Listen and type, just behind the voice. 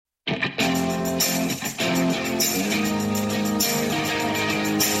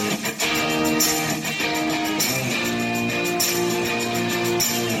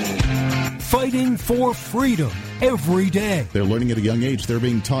fighting for freedom every day. They're learning at a young age. They're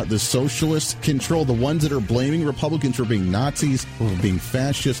being taught the socialist control. The ones that are blaming Republicans for being Nazis or being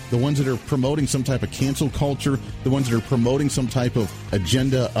fascist, the ones that are promoting some type of cancel culture, the ones that are promoting some type of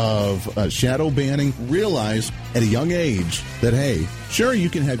agenda of shadow banning, realize at a young age that, hey, sure, you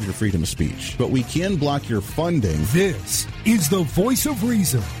can have your freedom of speech, but we can block your funding. This is the Voice of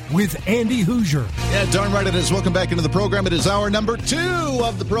Reason with Andy Hoosier. Yeah, darn right it is. Welcome back into the program. It is hour number 2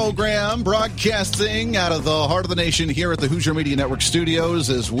 of the program, broadcasting out of the heart of the nation here at the Hoosier Media Network studios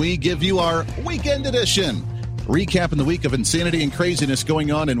as we give you our weekend edition. Recapping the week of insanity and craziness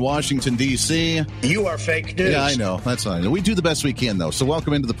going on in Washington, D.C. You are fake news. Yeah, I know. That's fine. We do the best we can, though. So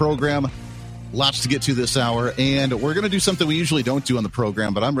welcome into the program. Lots to get to this hour, and we're going to do something we usually don't do on the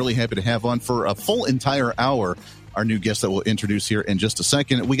program, but I'm really happy to have on for a full entire hour our new guest that we'll introduce here in just a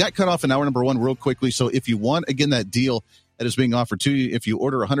second. We got cut off in hour number 1 real quickly, so if you want, again, that deal that is being offered to you, if you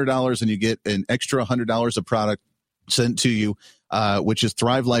order $100 and you get an extra $100 of product sent to you, which is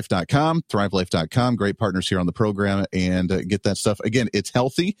thrivelife.com. Thrivelife.com, great partners here on the program, and get that stuff. Again, it's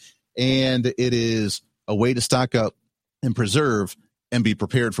healthy, and it is a way to stock up and preserve and be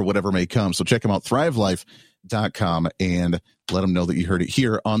prepared for whatever may come. So check them out, thrivelife.com, and let them know that you heard it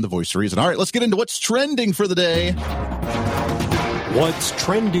here on The Voice of Reason. All right, let's get into what's trending for the day. What's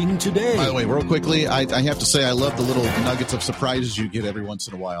trending today? By the way, real quickly, I have to say I love the little nuggets of surprises you get every once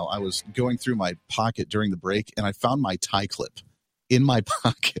in a while. I was going through my pocket during the break, and I found my tie clip in my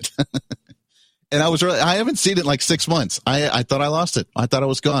pocket. And I haven't seen it in like 6 months. I thought I lost it. I thought I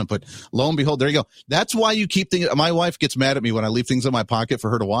was gone. But lo and behold, there you go. That's why you keep things. My wife gets mad at me when I leave things in my pocket for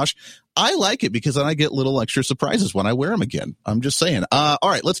her to wash. I like it because then I get little extra surprises when I wear them again. I'm just saying. All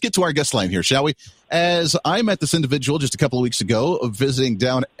right, let's get to our guest line here, shall we? As I met this individual just a couple of weeks ago, visiting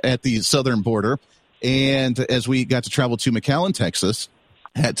down at the southern border. And as we got to travel to McAllen, Texas,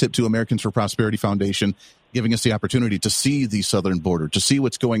 hat tip to Americans for Prosperity Foundation, giving us the opportunity to see the southern border, to see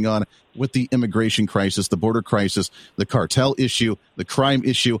what's going on with the immigration crisis, the border crisis, the cartel issue, the crime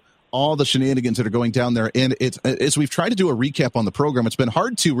issue, all the shenanigans that are going down there. And it's, as we've tried to do a recap on the program, it's been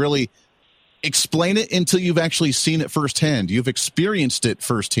hard to really explain it until you've actually seen it firsthand. You've experienced it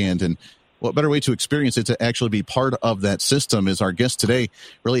firsthand. And what better way to experience it to actually be part of that system is our guest today.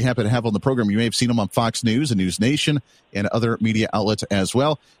 Really happy to have on the program. You may have seen him on Fox News and News Nation and other media outlets as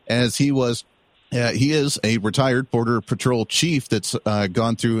well, as he is a retired Border Patrol chief that's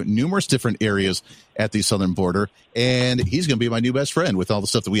gone through numerous different areas at the southern border, and he's going to be my new best friend with all the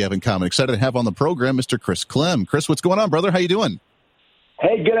stuff that we have in common. Excited to have on the program Mr. Chris Clem. Chris, what's going on, brother? How you doing?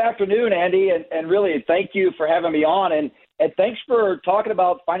 Hey, good afternoon, Andy, and really thank you for having me on, and thanks for talking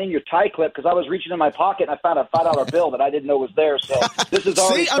about finding your tie clip, because I was reaching in my pocket and I found a $5 bill that I didn't know was there. So this is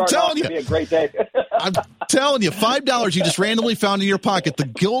already starting off to be a great day. I'm telling you, $5 you just randomly found in your pocket. The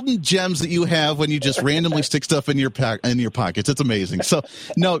golden gems that you have when you just randomly stick stuff in your pockets. It's amazing. So,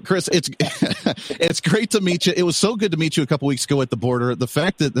 no, Chris, it's great to meet you. It was so good to meet you a couple weeks ago at the border. The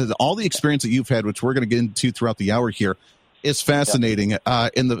fact that all the experience that you've had, which we're going to get into throughout the hour here, is fascinating.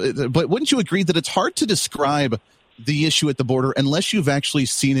 But wouldn't you agree that it's hard to describe the issue at the border unless you've actually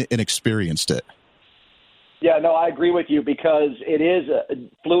seen it and experienced it? Yeah, no, I agree with you, because it is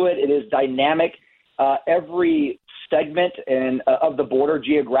fluid, it is dynamic. Every segment of the border,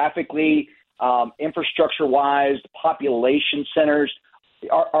 geographically, infrastructure-wise, population centers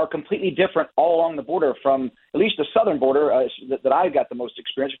are completely different all along the border, from at least the southern border that I got the most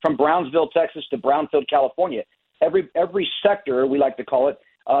experience, from Brownsville, Texas to Brownfield, California. Every sector, we like to call it,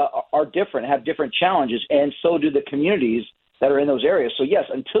 are different, have different challenges, and so do the communities that are in those areas. So, yes,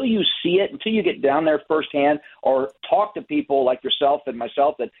 until you see it, until you get down there firsthand or talk to people like yourself and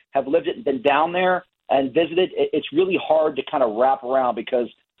myself that have lived it and been down there and visited, it's really hard to kind of wrap around, because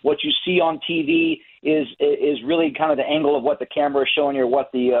what you see on TV is really kind of the angle of what the camera is showing you, or what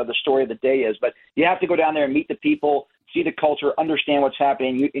the story of the day is. But you have to go down there and meet the people, see the culture, understand what's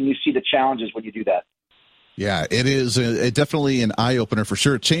happening, and you see the challenges when you do that. Yeah, it is definitely an eye-opener for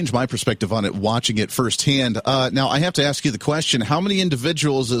sure. It changed my perspective on it, watching it firsthand. Now, I have to ask you the question, how many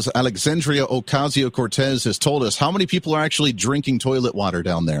individuals, as Alexandria Ocasio-Cortez has told us, how many people are actually drinking toilet water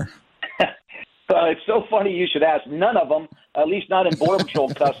down there? It's so funny you should ask. None of them, at least not in Border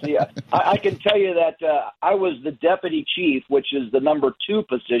Patrol custody. I can tell you that I was the deputy chief, which is the number 2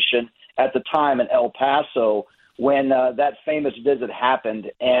 position at the time in El Paso, when that famous visit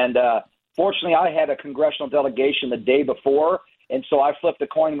happened. And fortunately, I had a congressional delegation the day before, and so I flipped a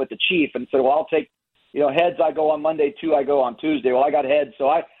coin with the chief and said, well, I'll take, heads I go on Monday, two I go on Tuesday. Well, I got heads, so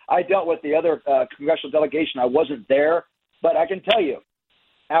I dealt with the other congressional delegation. I wasn't there, but I can tell you,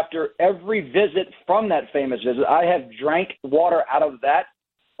 after every visit from that famous visit, I have drank water out of that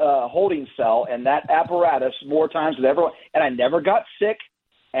holding cell and that apparatus more times than ever, and I never got sick,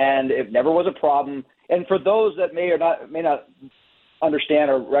 and it never was a problem. And for those that may not understand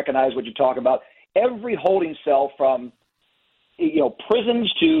or recognize what you're talking about, every holding cell from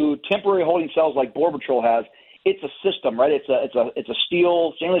prisons to temporary holding cells like Border Patrol has, it's a system, right? It's a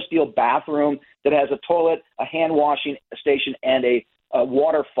stainless steel bathroom that has a toilet, a hand washing station, and a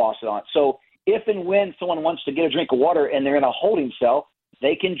water faucet on it. So if and when someone wants to get a drink of water and they're in a holding cell,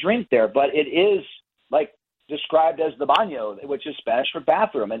 they can drink there. But it is like described as the baño, which is Spanish for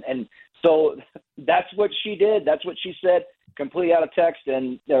bathroom. And so that's what she did. That's what she said, completely out of text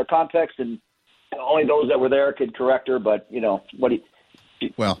and context, and only those that were there could correct her. But,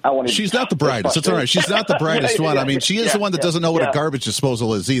 well, she's not the brightest. It's all right. She's not the brightest one. I mean, she is the one that doesn't know what a garbage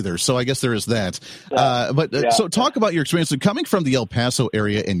disposal is either. So I guess there is that. So talk about your experience coming from the El Paso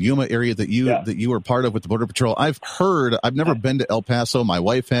area and Yuma area that you were part of with the Border Patrol. I've never been to El Paso. My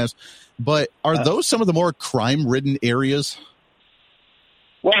wife has. But are those some of the more crime-ridden areas?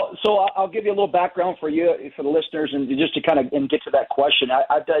 Well, so I'll give you a little background for you, for the listeners, and just to kind of get to that question.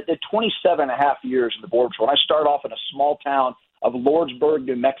 I did 27 and a half years in the Border Patrol. And I started off in a small town of Lordsburg,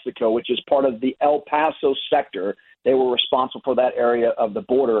 New Mexico, which is part of the El Paso sector. They were responsible for that area of the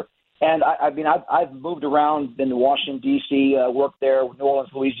border. And I've moved around, been to Washington, D.C., worked there, New Orleans,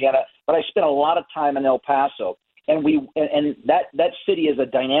 Louisiana, but I spent a lot of time in El Paso. And that city is a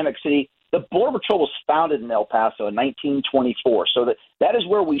dynamic city. The Border Patrol was founded in El Paso in 1924. So that is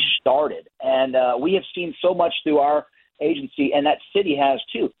where we started. And we have seen so much through our agency, and that city has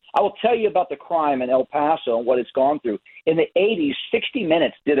too. I will tell you about the crime in El Paso and what it's gone through. In the 80s, 60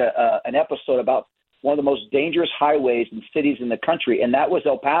 Minutes did an episode about one of the most dangerous highways and cities in the country, and that was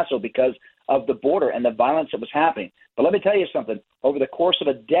El Paso because of the border and the violence that was happening. But let me tell you something. Over the course of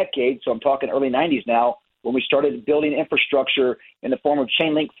a decade, so I'm talking early 90s now, when we started building infrastructure in the form of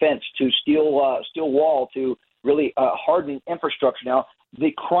chain link fence to steel wall to really harden infrastructure now,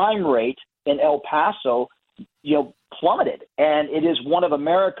 the crime rate in El Paso plummeted, and it is one of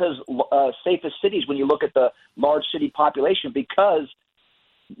America's safest cities when you look at the large city population because,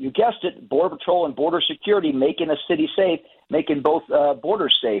 you guessed it, Border Patrol and border security making a city safe, making both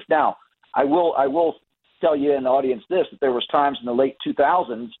borders safe. Now, I will tell you in the audience that there was times in the late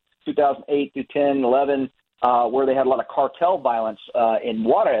 2000s, 2008 through 10, 11, where they had a lot of cartel violence in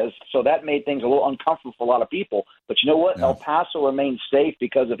Juarez, so that made things a little uncomfortable for a lot of people. But you know what? Yeah. El Paso remains safe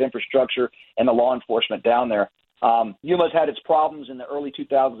because of infrastructure and the law enforcement down there. Yuma's had its problems in the early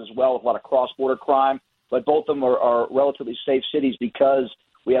 2000s as well with a lot of cross-border crime, but both of them are relatively safe cities because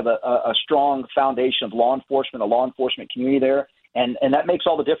we have a strong foundation of law enforcement, a law enforcement community there, and that makes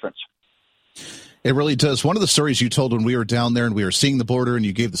all the difference. It really does. One of the stories you told when we were down there and we were seeing the border and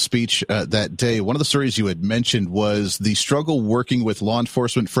you gave the speech that day, one of the stories you had mentioned was the struggle working with law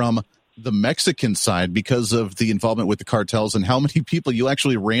enforcement from the Mexican side because of the involvement with the cartels and how many people you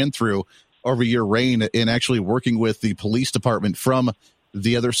actually ran through over your reign in actually working with the police department from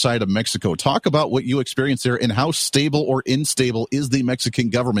the other side of Mexico. Talk about what you experienced there and how stable or unstable is the Mexican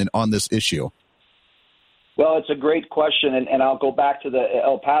government on this issue. Well, it's a great question, and I'll go back to the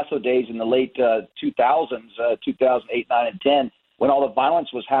El Paso days in the late 2000s, 2008, 9, and 10, when all the violence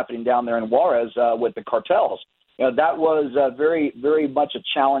was happening down there in Juarez with the cartels. That was very, very much a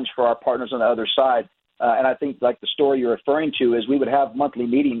challenge for our partners on the other side. And I think, like the story you're referring to, is we would have monthly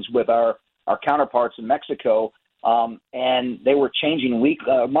meetings with our counterparts in Mexico, and they were changing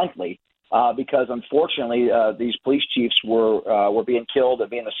monthly because, unfortunately, these police chiefs were being killed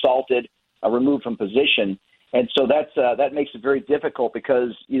and being assaulted, removed from position. And so that makes it very difficult because,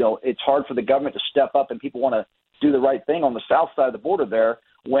 it's hard for the government to step up and people want to do the right thing on the south side of the border there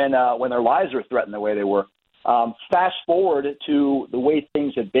when their lives are threatened the way they were. Fast forward to the way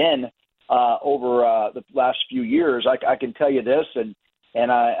things have been over the last few years. I can tell you this, and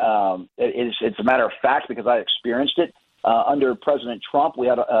it's a matter of fact because I experienced it. Under President Trump, we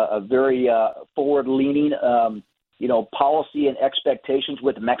had a very forward-leaning policy and expectations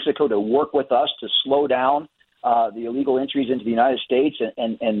with Mexico to work with us to slow down the illegal entries into the United States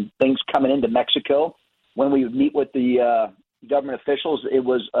and things coming into Mexico. When we would meet with the government officials, it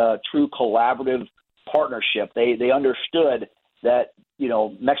was a true collaborative partnership. They understood that,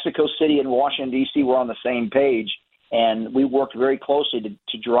 Mexico City and Washington, D.C. were on the same page, and we worked very closely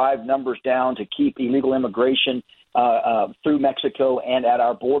to drive numbers down, to keep illegal immigration through Mexico and at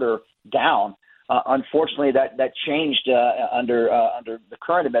our border down. Unfortunately, that changed under the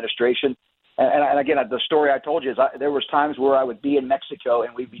current administration. And again, the story I told you is there was times where I would be in Mexico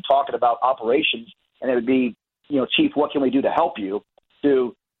and we'd be talking about operations, and it would be, Chief, what can we do to help you?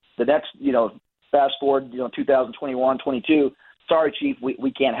 To the next, fast forward, 2021, 22, sorry, Chief,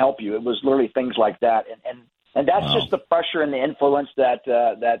 we can't help you. It was literally things like that. And that's just the pressure and the influence that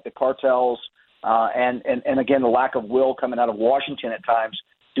the cartels and again, the lack of will coming out of Washington at times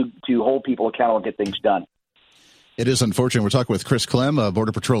to hold people accountable and get things done. It is unfortunate. We're talking with Chris Clem,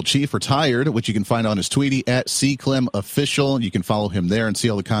 Border Patrol Chief, retired, which you can find on his Tweety at @CClemOfficial. You can follow him there and see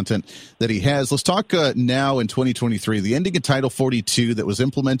all the content that he has. Let's talk now in 2023, the ending of Title 42 that was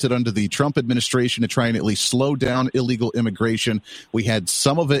implemented under the Trump administration to try and at least slow down illegal immigration. We had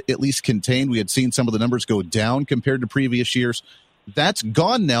some of it at least contained. We had seen some of the numbers go down compared to previous years. That's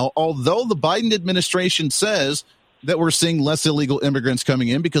gone now, although the Biden administration says that we're seeing less illegal immigrants coming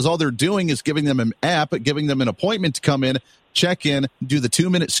in because all they're doing is giving them an app, giving them an appointment to come in, check in, do the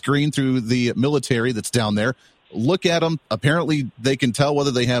 2-minute screen through the military that's down there, look at them. Apparently, they can tell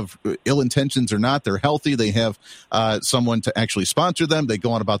whether they have ill intentions or not. They're healthy. They have someone to actually sponsor them. They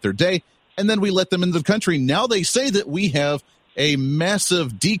go on about their day, and then we let them into the country. Now they say that we have a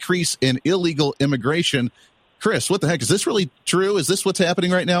massive decrease in illegal immigration. Chris, what the heck? Is this really true? Is this what's happening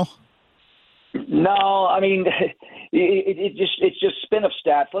right now? No, I mean, it's just spin of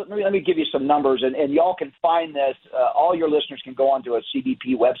stats. Let me give you some numbers, and y'all can find this. All your listeners can go onto a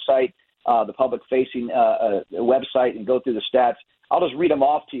CBP website, the public-facing website, and go through the stats. I'll just read them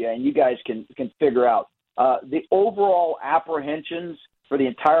off to you, and you guys can figure out. The overall apprehensions for the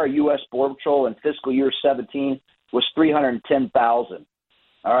entire U.S. Border Patrol in fiscal year 17 was 310,000.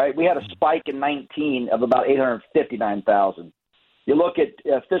 All right, we had a spike in 19 of about 859,000. You look at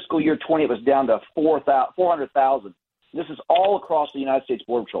fiscal year 20, it was down to 400,000. This is all across the United States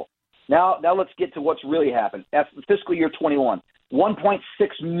Border Patrol. Now let's get to what's really happened. That's fiscal year 21, 1.6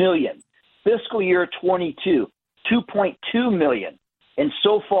 million. Fiscal year 22, 2.2 million. And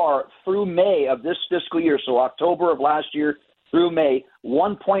so far through May of this fiscal year, so October of last year through May,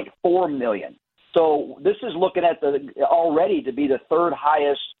 1.4 million. So this is looking at already to be the third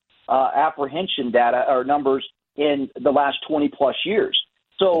highest apprehension data or numbers in the last 20-plus years.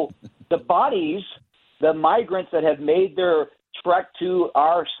 So the bodies, the migrants that have made their trek to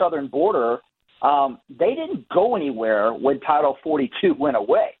our southern border, they didn't go anywhere when Title 42 went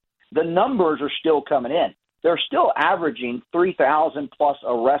away. The numbers are still coming in. They're still averaging 3,000-plus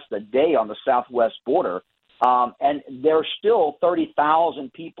arrests a day on the southwest border, and there's still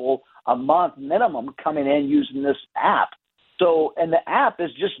 30,000 people a month minimum coming in using this app. So, and the app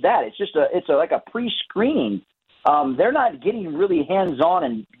is just that. It's like a pre-screening. They're not getting really hands-on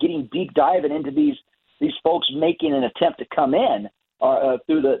and getting deep diving into these folks making an attempt to come in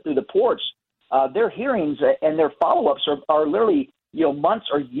through the ports. Their hearings and their follow-ups are literally months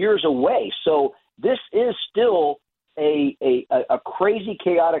or years away. So this is still a crazy,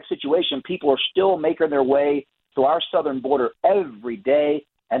 chaotic situation. People are still making their way to our southern border every day,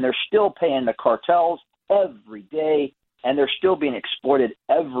 and they're still paying the cartels every day, and they're still being exploited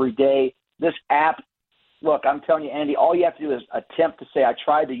every day. This app, look, I'm telling you, Andy, all you have to do is attempt to say, I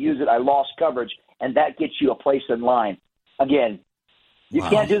tried to use it, I lost coverage, and that gets you a place in line. Again, you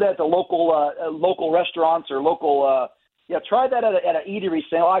can't do that at the local restaurants or local try that at an eatery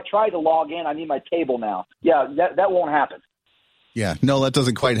saying, I tried to log in, I need my table now. Yeah, that won't happen. Yeah, no, that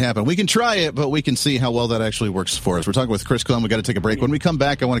doesn't quite happen. We can try it, but we can see how well that actually works for us. We're talking with Chris Clem. We've got to take a break. When we come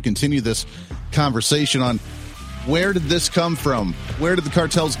back, I want to continue this conversation on where did this come from? Where did the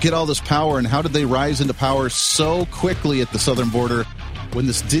cartels get all this power, and how did they rise into power so quickly at the southern border when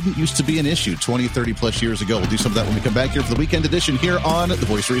this didn't used to be an issue 20, 30-plus years ago? We'll do some of that when we come back here for the weekend edition here on The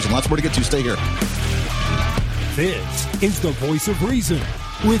Voice of Reason. Lots more to get to. Stay here. This is The Voice of Reason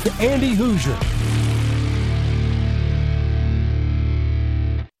with Andy Hoosier.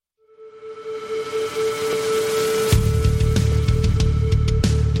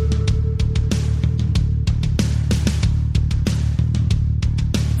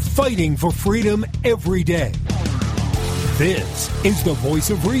 Fighting for freedom every day. This is The Voice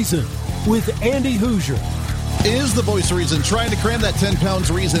of Reason with Andy Hoosier. Is The Voice of Reason trying to cram that 10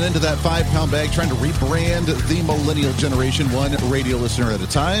 pounds reason into that 5-pound bag, trying to rebrand the millennial generation, one radio listener at a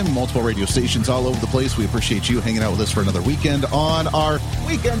time, multiple radio stations all over the place. We appreciate you hanging out with us for another weekend on our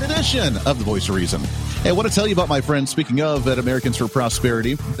weekend edition of The Voice of Reason. Hey, I want to tell you about my friends, speaking of, at Americans for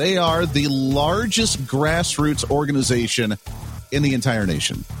Prosperity. They are the largest grassroots organization in the entire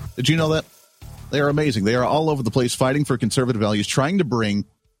nation. Did you know that? They are amazing. They are all over the place fighting for conservative values, trying to bring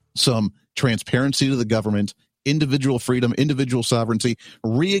some transparency to the government, individual freedom, individual sovereignty,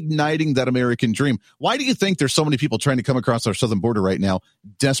 reigniting that American dream. Why do you think there's so many people trying to come across our southern border right now,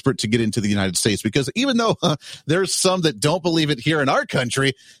 desperate to get into the United States? Because even though there's some that don't believe it here in our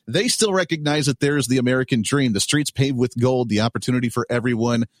country, they still recognize that there's the American dream, the streets paved with gold, the opportunity for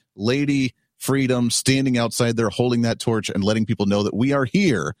everyone. Lady, freedom, standing outside there, holding that torch and letting people know that we are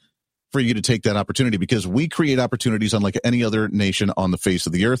here for you to take that opportunity, because we create opportunities unlike any other nation on the face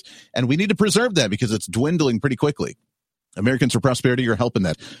of the earth. And we need to preserve that because it's dwindling pretty quickly. Americans for Prosperity are helping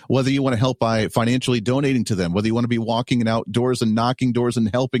that. Whether you want to help by financially donating to them, whether you want to be walking outdoors and knocking doors and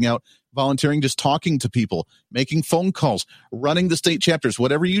helping out, volunteering, just talking to people, making phone calls, running the state chapters,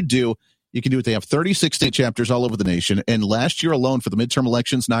 whatever you do, you can do it. They have 36 state chapters all over the nation. And last year alone for the midterm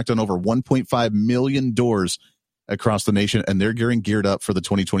elections, knocked on over 1.5 million doors across the nation. And they're geared up for the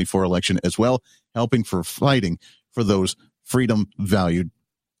 2024 election as well, fighting for those freedom valued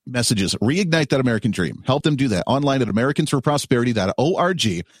messages. Reignite that American dream. Help them do that online at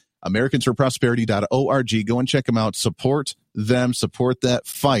americansforprosperity.org. americansforprosperity.org. Go and check them out. Support them. Support that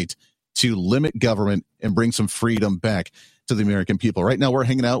fight to limit government and bring some freedom back to the American people. Right now, we're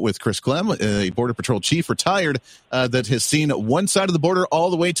hanging out with Chris Clem, a Border Patrol chief, retired, that has seen one side of the border all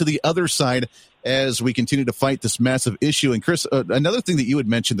the way to the other side as we continue to fight this massive issue. And Chris, another thing that you had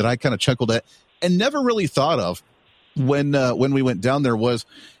mentioned that I kind of chuckled at and never really thought of when we went down there was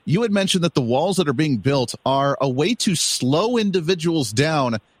you had mentioned that the walls that are being built are a way to slow individuals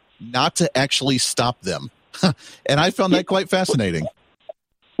down, not to actually stop them. And I found that quite fascinating.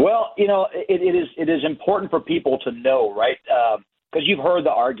 Well, it is important for people to know, right? Because you've heard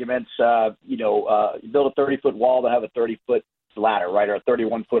the arguments, build a 30-foot wall to have a 30-foot ladder, right, or a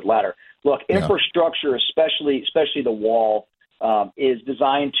 31-foot ladder. Look, infrastructure, especially the wall, is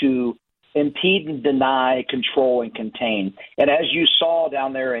designed to impede and deny, control, and contain. And as you saw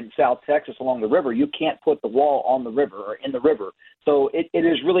down there in South Texas along the river, you can't put the wall on the river or in the river. So it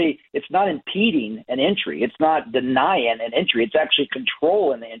is really, it's not impeding an entry. It's not denying an entry. It's actually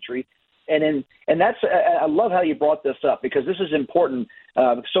controlling the entry. And that's, I love how you brought this up, because this is important.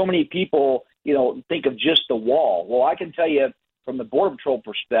 So many people, think of just the wall. Well, I can tell you from the Border Patrol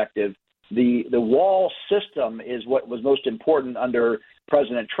perspective, the wall system is what was most important under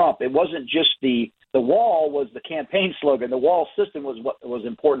President Trump. It wasn't just the wall was the campaign slogan. The wall system was what was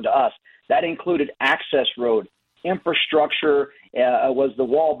important to us. That included access road, infrastructure was the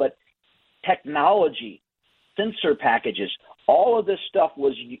wall, but technology, sensor packages, all of this stuff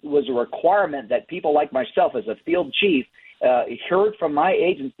was a requirement that people like myself as a field chief heard from my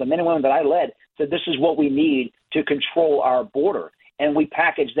agents, the men and women that I led, said this is what we need to control our border. And we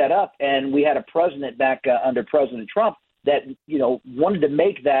packaged that up, and we had a president back under President Trump that wanted to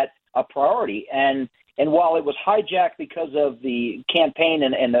make that a priority. And while it was hijacked because of the campaign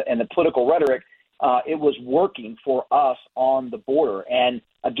and the political rhetoric, it was working for us on the border. And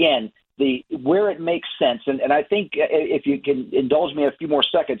again, where it makes sense, and I think if you can indulge me a few more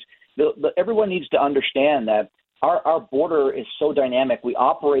seconds, everyone needs to understand that our border is so dynamic. We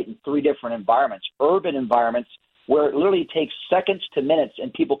operate in three different environments: urban environments, where it literally takes seconds to minutes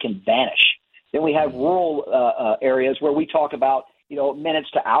and people can vanish. Then we have rural areas where we talk about,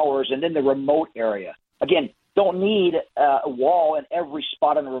 minutes to hours, and then the remote area. Again, don't need a wall in every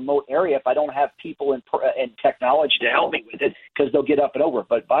spot in the remote area if I don't have people and technology to help me with it, because they'll get up and over.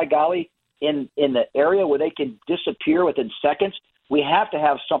 But by golly, in the area where they can disappear within seconds, we have to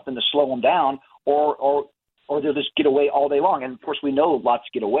have something to slow them down, or they'll just get away all day long. And, of course, we know lots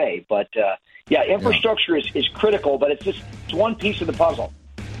get away. But, infrastructure is critical, but it's one piece of the puzzle.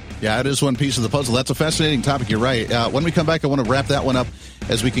 Yeah, it is one piece of the puzzle. That's a fascinating topic. You're right. When we come back, I want to wrap that one up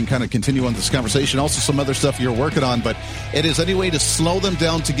as we can kind of continue on this conversation. Also, some other stuff you're working on. But it is any way to slow them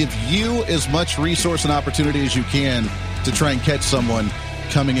down, to give you as much resource and opportunity as you can to try and catch someone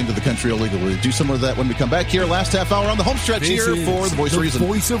coming into the country illegally. We'll do some of that when we come back here. Last half hour on the home stretch here for The Voice of Reason. The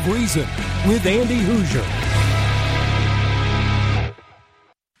Voice of Reason with Andy Hoosier.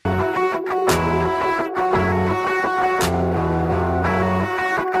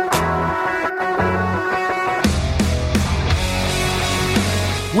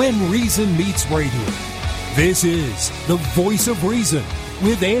 When Reason meets radio, this is The Voice of Reason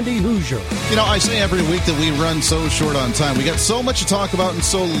with Andy Hoosier. I say every week that we run so short on time. We got so much to talk about and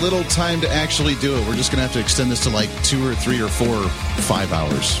so little time to actually do it. We're just going to have to extend this to like 2 or 3 or 4 or 5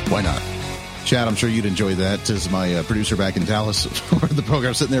 hours. Why not? Chad, I'm sure you'd enjoy that as my producer back in Dallas for the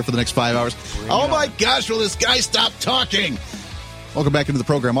program, sitting there for the next 5 hours. Oh my gosh, will this guy stop talking? Welcome back into the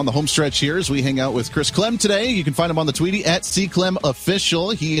program on the home stretch here as we hang out with Chris Clem today. You can find him on the Tweety at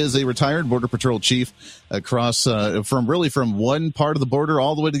 @CClemOfficial. He is a retired Border Patrol chief across from one part of the border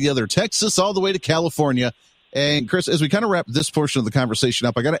all the way to the other, Texas all the way to California. And Chris, as we kind of wrap this portion of the conversation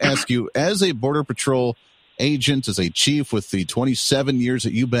up, I got to ask you, as a Border Patrol agent, as a chief with the 27 years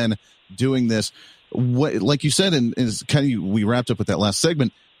that you've been doing this, what, like you said, and kind of we wrapped up with that last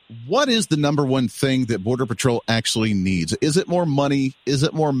segment, What is the number one thing that Border Patrol actually needs? Is it more money? Is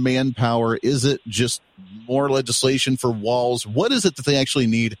it more manpower? Is it just more legislation for walls? What is it that they actually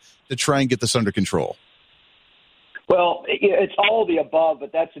need to try and get this under control? Well, it's all of the above,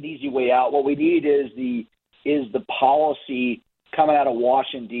 but that's an easy way out. What we need is the policy coming out of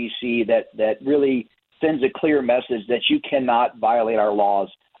Washington, D.C. that really sends a clear message that you cannot violate our laws.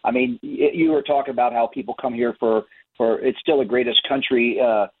 I mean, you were talking about how people come here for it's still the greatest country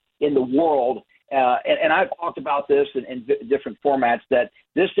in the world. And I've talked about this in different formats, that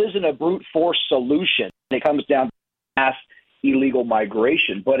this isn't a brute force solution. It comes down to mass illegal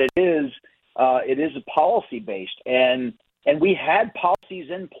migration, but it is a policy based. And we had policies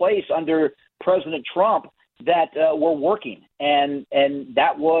in place under President Trump that were working, and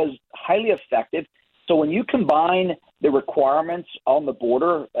that was highly effective. So when you combine the requirements on the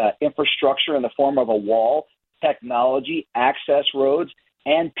border, infrastructure in the form of a wall, technology, access roads,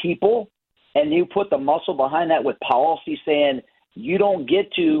 and people, and you put the muscle behind that with policy saying you don't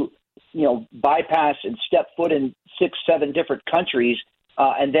get to, bypass and step foot in 6-7 different countries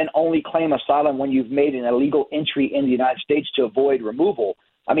and then only claim asylum when you've made an illegal entry in the United States to avoid removal.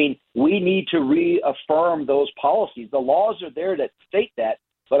 I mean, we need to reaffirm those policies. The laws are there that state that,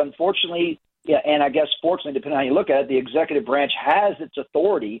 but unfortunately, and I guess fortunately, depending on how you look at it, the executive branch has its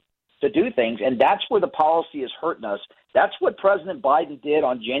authority to do things, and that's where the policy is hurting us. That's what President Biden did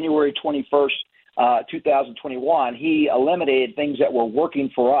on January 21st, 2021. He eliminated things that were working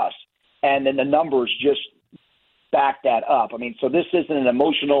for us, and then the numbers just back that up. I mean, so this isn't an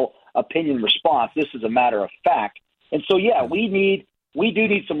emotional opinion response. This is a matter of fact. And so, yeah, we do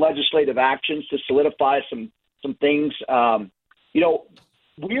need some legislative actions to solidify some things.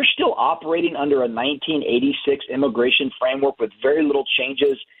 We're still operating under a 1986 immigration framework with very little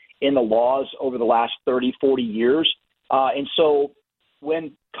changes in the laws over the last 30, 40 years. And so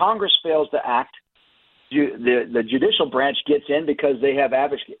when Congress fails to act, the judicial branch gets in because they have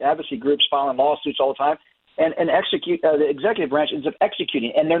advocacy groups filing lawsuits all the time, and the executive branch ends up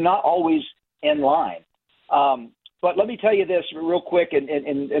executing, and they're not always in line. But let me tell you this real quick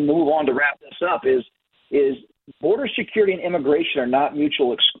and move on to wrap this up is border security and immigration are not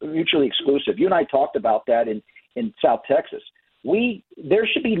mutually exclusive. You and I talked about that in South Texas. There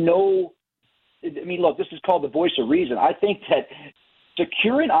should be no – I mean, look, this is called the voice of reason. I think that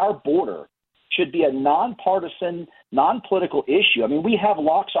securing our border should be a nonpartisan, non-political issue. I mean, we have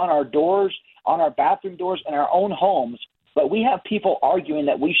locks on our doors, on our bathroom doors, in our own homes, but we have people arguing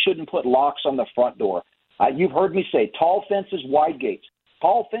that we shouldn't put locks on the front door. You've heard me say tall fences, wide gates.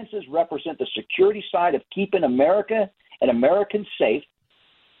 Tall fences represent the security side of keeping America and Americans safe,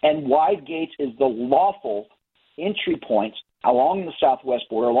 and wide gates is the lawful entry points along the southwest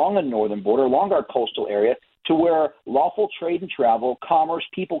border, along the northern border, along our coastal area, to where lawful trade and travel, commerce,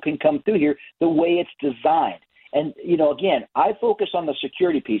 people can come through here the way it's designed. And, again, I focus on the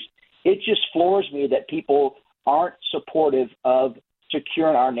security piece. It just floors me that people aren't supportive of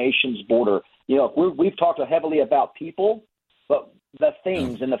securing our nation's border. We've talked heavily about people, but the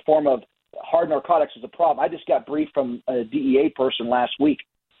things in the form of hard narcotics is a problem. I just got briefed from a DEA person last week.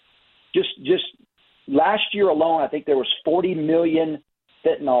 Just last year alone, I think there was 40 million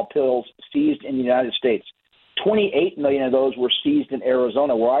fentanyl pills seized in the United States. 28 million of those were seized in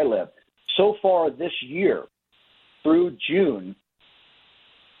Arizona, where I live. So far this year, through June,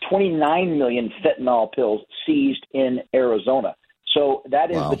 29 million fentanyl pills seized in Arizona. So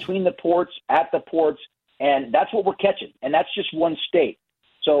that is between the ports, at the ports, and that's what we're catching. And that's just one state.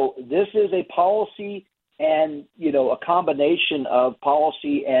 So this is a policy and, a combination of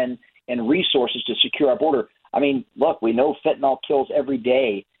policy and resources to secure our border. I mean, look, we know fentanyl kills every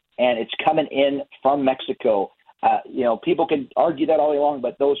day, and it's coming in from Mexico. People can argue that all day long,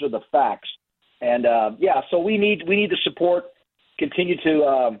 but those are the facts. And, so we need the support, continue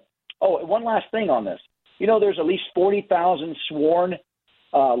to one last thing on this. There's at least 40,000 sworn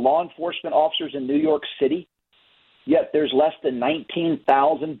law enforcement officers in New York City, yet there's less than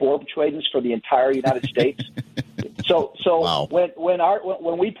 19,000 border patrol agents for the entire United States. So wow.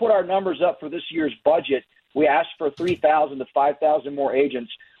 when we put our numbers up for this year's budget, we asked for 3,000 to 5,000 more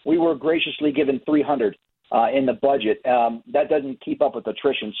agents. We were graciously given 300 in the budget. That doesn't keep up with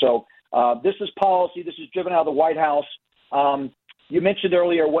attrition. So this is policy. This is driven out of the White House. You mentioned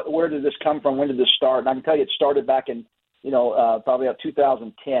earlier, where did this come from? When did this start? And I can tell you it started back in, probably about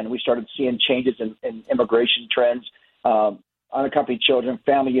 2010. We started seeing changes in immigration trends, unaccompanied children,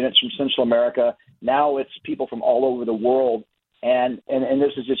 family units from Central America. Now it's people from all over the world. And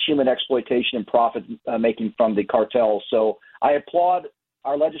this is just human exploitation and profit making from the cartels. So I applaud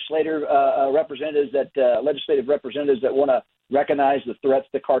our legislative representatives that want to recognize the threats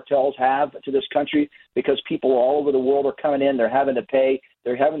the cartels have to this country, because people all over the world are coming in. They're having to pay.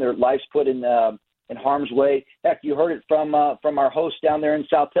 They're having their lives put in harm's way. Heck, you heard it from our host down there in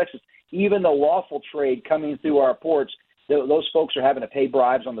South Texas. Even the lawful trade coming through our ports, those folks are having to pay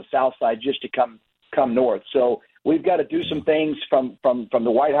bribes on the south side just to come north. So we've got to do some things from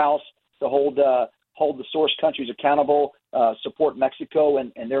the White House to hold the source countries accountable, support Mexico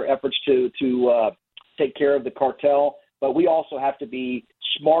and their efforts to take care of the cartel. But we also have to be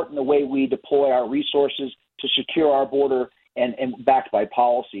smart in the way we deploy our resources to secure our border and backed by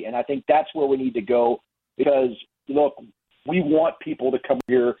policy. And I think that's where we need to go, because, look, we want people to come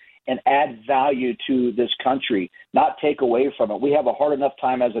here and add value to this country, not take away from it. We have a hard enough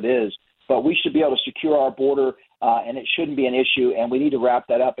time as it is, but we should be able to secure our border, and it shouldn't be an issue, and we need to wrap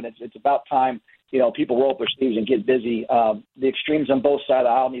that up. And it's about time, people roll up their sleeves and get busy. The extremes on both sides of the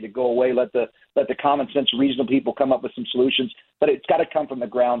aisle need to go away. Let the common sense, reasonable people come up with some solutions, but it's got to come from the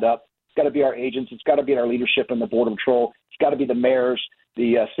ground up. It's got to be our agents. It's got to be our leadership in the Border Patrol. It's got to be the mayors,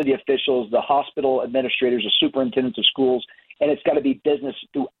 the city officials, the hospital administrators, the superintendents of schools, and it's got to be business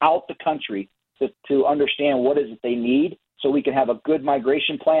throughout the country to understand what is it they need, so we can have a good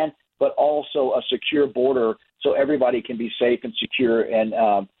migration plan, but also a secure border so everybody can be safe and secure, and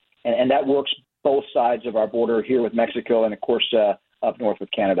that works both sides of our border here with Mexico and, of course, up north with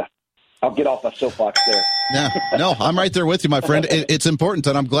Canada. I'll get off my soapbox there. Yeah, no, I'm right there with you, my friend. It's important,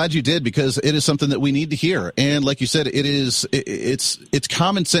 and I'm glad you did, because it is something that we need to hear. And like you said, it's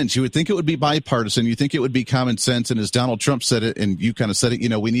common sense. You would think it would be bipartisan. You think it would be common sense. And as Donald Trump said it, and you kind of said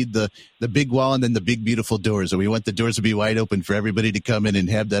it, we need the big wall and then the big, beautiful doors. And we want the doors to be wide open for everybody to come in and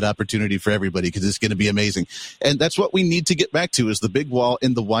have that opportunity for everybody, because it's going to be amazing. And that's what we need to get back to, is the big wall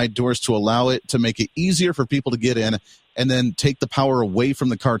and the wide doors, to allow it to make it easier for people to get in, and then take the power away from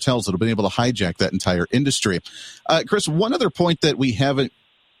the cartels that have been able to hijack that entire industry. Chris, one other point that we haven't,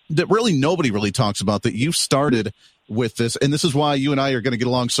 that really nobody really talks about, that you started with this, and this is why you and I are going to get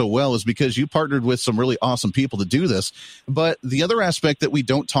along so well, is because you partnered with some really awesome people to do this. But the other aspect that we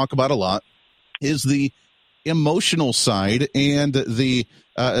don't talk about a lot is the emotional side and the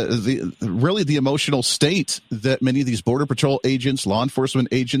emotional state that many of these Border Patrol agents, law enforcement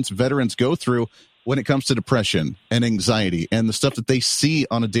agents, veterans go through when it comes to depression and anxiety and the stuff that they see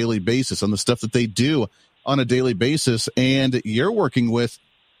on a daily basis, on the stuff that they do on a daily basis. And you're working with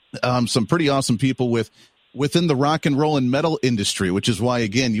some pretty awesome people within the rock and roll and metal industry, which is why,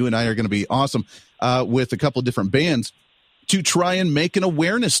 again, you and I are going to be awesome with a couple of different bands to try and make an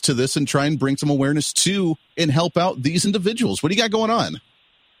awareness to this and try and bring some awareness to and help out these individuals. What do you got going on?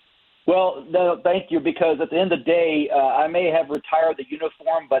 Well, no, thank you, because at the end of the day, I may have retired the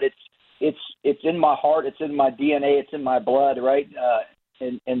uniform, but it's in my heart, it's in my DNA, it's in my blood, right?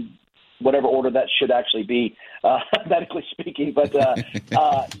 In whatever order that should actually be, medically speaking. But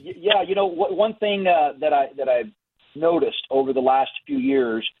yeah, one thing that I noticed over the last few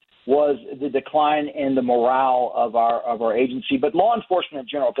years was the decline in the morale of our agency, but law enforcement in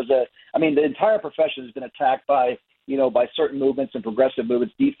general, because the entire profession has been attacked by certain movements and progressive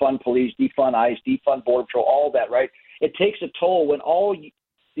movements: defund police, defund ICE, defund Border Patrol, all that, right? It takes a toll when all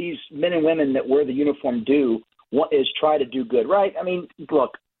these men and women that wear the uniform do is try to do good, right?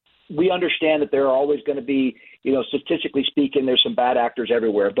 Look, we understand that there are always going to be, statistically speaking, there's some bad actors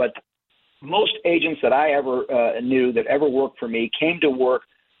everywhere. But most agents that I ever knew that ever worked for me came to work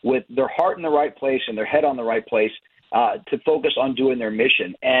with their heart in the right place and their head on the right place to focus on doing their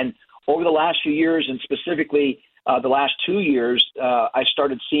mission. And over the last few years, and specifically the last 2 years, I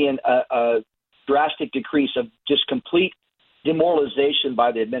started seeing a drastic decrease of just complete demoralization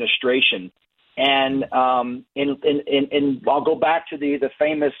by the administration. And I'll go back to the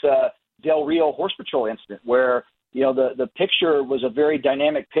famous Del Rio Horse Patrol incident, where the picture was a very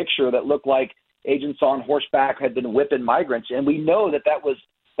dynamic picture that looked like agents on horseback had been whipping migrants, and we know that was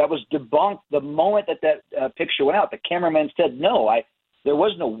debunked the moment that picture went out. The cameraman said, "No, there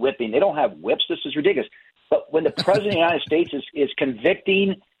was no whipping. They don't have whips. This is ridiculous." But when the president of the United States is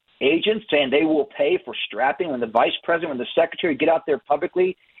convicting agents, saying they will pay for strapping, when the vice president, when the secretary get out there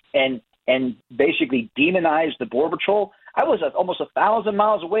publicly and basically demonize the Border Patrol, I was almost 1,000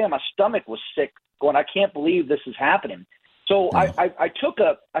 miles away, and my stomach was sick, going, I can't believe this is happening. So I took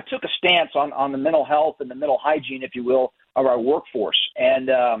a stance on the mental health and the mental hygiene, if you will, of our workforce, and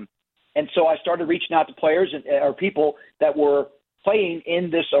so I started reaching out to players or people that were playing in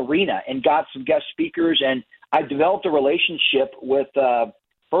this arena, and got some guest speakers, and I developed a relationship with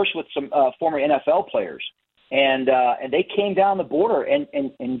first with some former NFL players, and they came down the border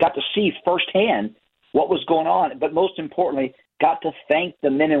and got to see firsthand what was going on, but most importantly, got to thank the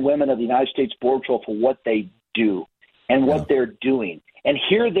men and women of the United States Border Patrol for what they do. and what they're doing and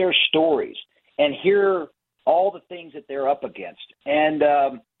hear their stories and hear all the things that they're up against. And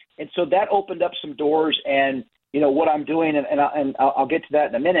so that opened up some doors and, what I'm doing, and I'll get to that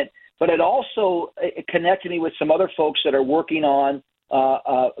in a minute. But it also connected me with some other folks that are working on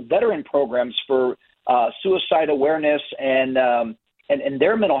veteran programs for suicide awareness and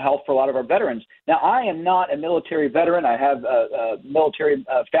their mental health for a lot of our veterans. Now, I am not a military veteran. I have military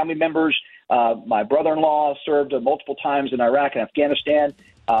family members. My brother-in-law served multiple times in Iraq and Afghanistan.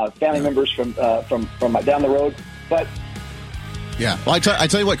 Family members from down the road, but. Yeah, well, I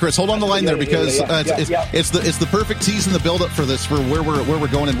tell you what, Chris, hold on the line there because it's the perfect tease and the build up for this, for where we're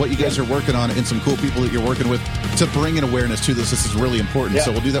going and what you guys are working on, and some cool people that you're working with to bring an awareness to this. This is really important.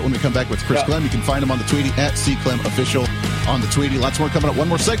 So we'll do that when we come back with Chris Clem. You can find him on the Tweety at @CClemOfficial on the Tweety. Lots more coming up. One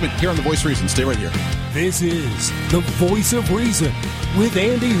more segment here on The Voice of Reason. Stay right here. This is The Voice of Reason with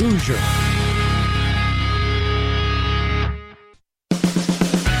Andy Hoosier.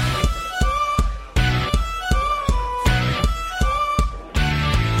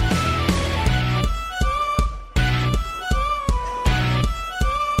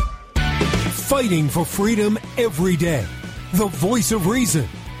 Fighting for freedom every day. The Voice of Reason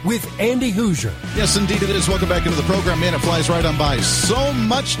with Andy Hoosier. Yes, indeed it is. Welcome back into the program. Man, it flies right on by. So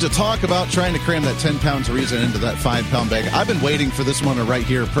much to talk about, trying to cram that 10 pounds of reason into that 5-pound bag. I've been waiting for this moment right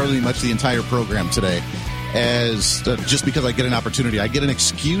here pretty much the entire program today, as just because I get an opportunity. I get an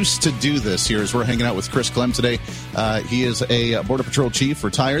excuse to do this here as we're hanging out with Chris Clem today. He is a Border Patrol chief,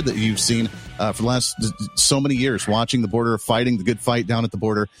 retired, that you've seen for the last so many years, watching the border, fighting the good fight down at the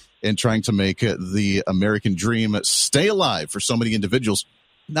border, and trying to make the American dream stay alive for so many individuals,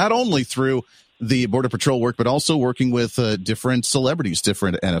 not only through the Border Patrol work, but also working with different celebrities,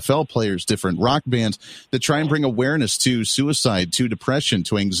 different NFL players, different rock bands that try and bring awareness to suicide, to depression,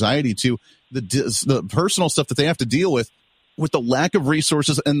 to anxiety, to the personal stuff that they have to deal with the lack of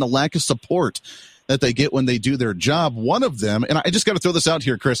resources and the lack of support that they get when they do their job. One of them, and I just got to throw this out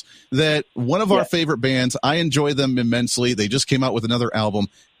here, Chris, that one of our favorite bands, I enjoy them immensely. They just came out with another album,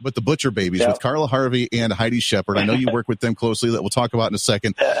 but the Butcher Babies with Carla Harvey and Heidi Shepard. I know you work with them closely, that we'll talk about in a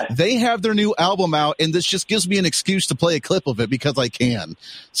second. They have their new album out, and this just gives me an excuse to play a clip of it because I can.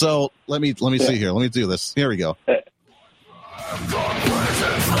 So let me see here. Let me do this. Here we go.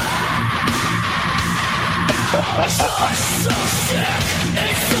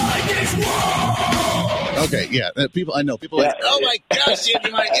 Okay, yeah. People are like, oh my gosh,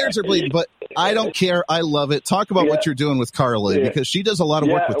 Andy, my ears are bleeding. But I don't care. I love it. Talk about what you're doing with Carla, because she does a lot of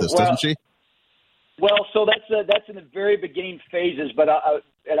work with this, doesn't she? Well, so that's in the very beginning phases, but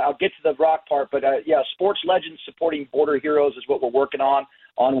I'll get to the rock part. But sports legends supporting border heroes is what we're working on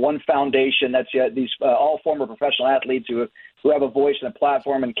one foundation. That's these all former professional athletes who have a voice and a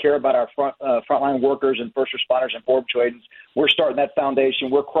platform and care about our frontline workers and first responders and border patrol agents. We're starting that foundation.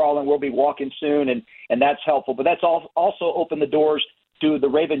 We're crawling. We'll be walking soon, and that's helpful. But that's also opened the doors to the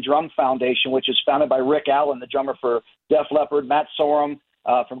Raven Drum Foundation, which is founded by Rick Allen, the drummer for Def Leppard, Matt Sorum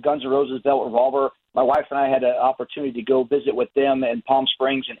from Guns N' Roses, Velvet Revolver. My wife and I had an opportunity to go visit with them in Palm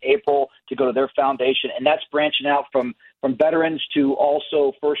Springs in April to go to their foundation, and that's branching out from veterans to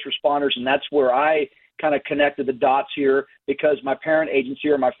also first responders, and that's where I kind of connected the dots here, because my parent agency,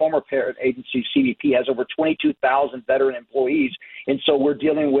 or my former parent agency, CBP, has over 22,000 veteran employees, and so we're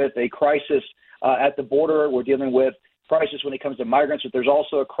dealing with a crisis at the border. We're dealing with crisis when it comes to migrants, but there's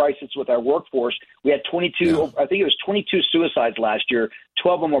also a crisis with our workforce. We had 22, I think it was 22 suicides last year.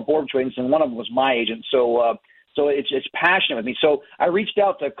 12 of them were border patrol agents, and one of them was my agent. So it's passionate with me. So I reached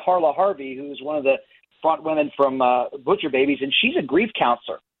out to Carla Harvey, who's one of the front women from Butcher Babies, and she's a grief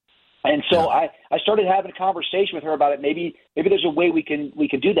counselor. And so I started having a conversation with her about it. Maybe there's a way we can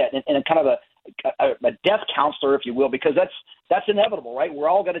do that, and a kind of a death counselor, if you will, because that's inevitable, right? We're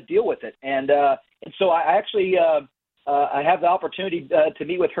all going to deal with it. And so I actually I have the opportunity to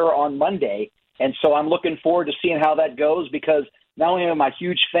meet with her on Monday, and so I'm looking forward to seeing how that goes, because not only am I a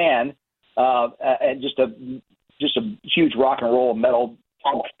huge fan and just a huge rock and roll metal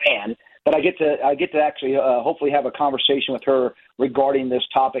fan, but I get to actually hopefully have a conversation with her regarding this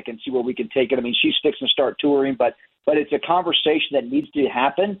topic and see where we can take it. I mean, she's fixing to start touring, but it's a conversation that needs to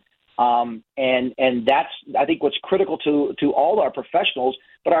happen. And that's, I think, what's critical to all our professionals,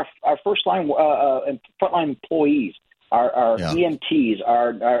 but our first line and frontline employees, our EMTs, our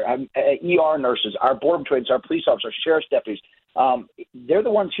ER nurses, our border patrol, our police officers, our sheriff's deputies. They're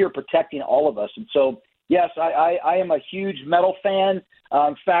the ones here protecting all of us. And so, yes, I am a huge metal fan.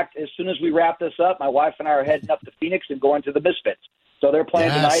 In fact, as soon as we wrap this up, my wife and I are heading up to Phoenix and going to the Misfits. So they're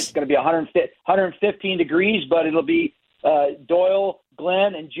playing tonight. It's going to be 115 degrees, but it'll be Doyle,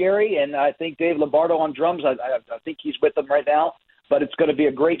 Glenn, and Jerry, and I think Dave Lombardo on drums. I think he's with them right now. But it's going to be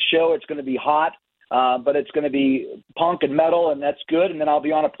a great show. It's going to be hot, but it's going to be punk and metal, and that's good. And then I'll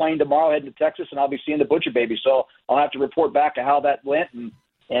be on a plane tomorrow heading to Texas, and I'll be seeing the Butcher Baby. So I'll have to report back to how that went,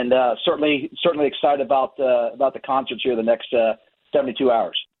 and certainly excited about the concerts here the next 72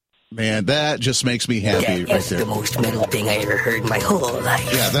 hours. Man, that just makes me happy. That's the most metal thing I ever heard in my whole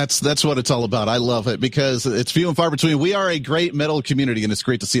life. Yeah, that's what it's all about. I love it because it's few and far between. We are a great metal community, and it's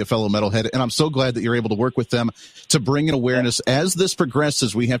great to see a fellow metalhead. And I'm so glad that you're able to work with them to bring in awareness. As this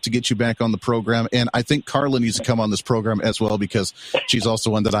progresses, we have to get you back on the program. And I think Carla needs to come on this program as well because she's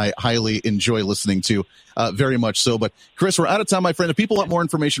also one that I highly enjoy listening to, very much so. But Chris, we're out of time, my friend. If people want more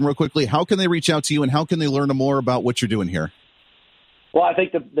information real quickly, how can they reach out to you and how can they learn more about what you're doing here? Well, I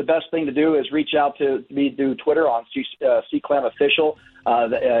think the best thing to do is reach out to me through Twitter on C Clem Official.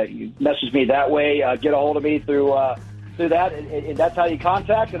 You message me that way. Get a hold of me through that, and that's how you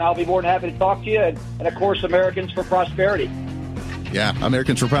contact. And I'll be more than happy to talk to you. And of course, Americans for Prosperity. Yeah,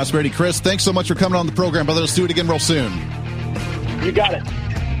 Americans for Prosperity. Chris, thanks so much for coming on the program, brother. Let's do it again real soon. You got it.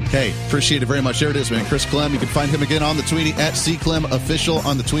 Hey, appreciate it very much. There it is, man. Chris Clem. You can find him again on the Tweety at C Clem Official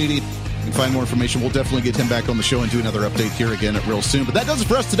on the Tweety. You can find more information. We'll definitely get him back on the show and do another update here again real soon. But that does it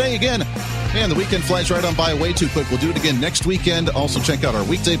for us today. Again, man, the weekend flies right on by way too quick. We'll do it again next weekend. Also, check out our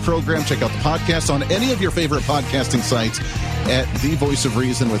weekday program. Check out the podcast on any of your favorite podcasting sites at The Voice of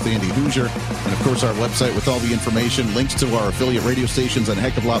Reason with Andy Hoosier. And, of course, our website with all the information, links to our affiliate radio stations, and a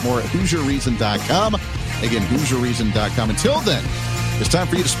heck of a lot more at HoosierReason.com. Again, HoosierReason.com. Until then, it's time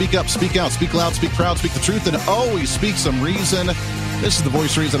for you to speak up, speak out, speak loud, speak proud, speak the truth, and always speak some reason. This is The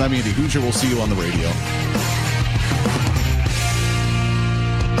Voice of Reason. I'm Andy Hoosier. We'll see you on the radio.